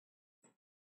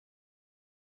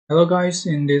Hello guys,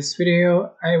 in this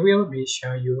video I will be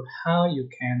showing you how you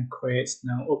can create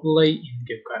snow overlay in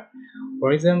CapCut.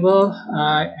 For example,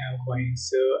 I am going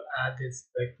to add this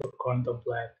background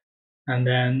template and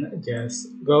then just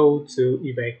go to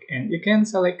effect and you can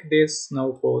select this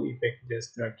snowfall effect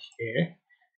just right here,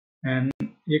 and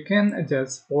you can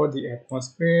adjust for the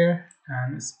atmosphere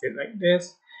and speed like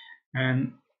this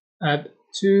and add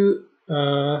two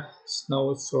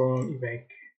snowstorm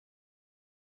effect,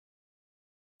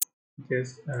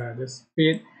 just the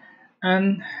speed,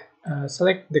 and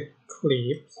select the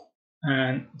clips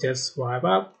and just swipe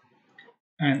up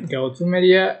and go to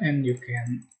media, and you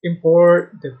can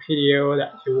import the video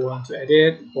that you want to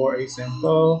edit. For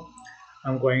example,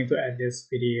 I'm going to add this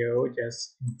video,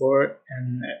 just import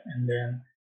and then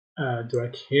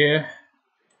drag here.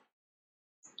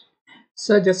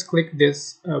 So just click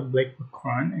this black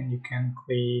background and you can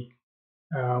click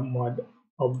mode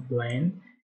of blend.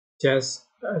 Just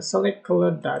select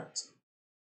color dot,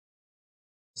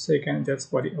 so you can adjust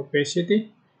for the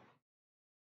opacity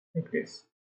like this.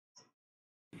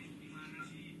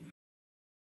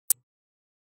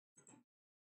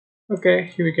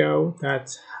 Okay, here we go.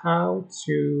 That's how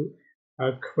to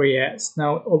create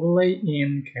snow overlay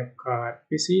in CapCut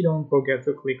PC. Don't forget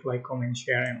to click like, comment,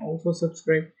 share, and also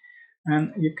subscribe.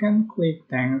 And you can click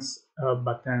thanks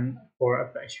button for a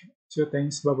patient. So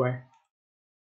thanks, bye bye.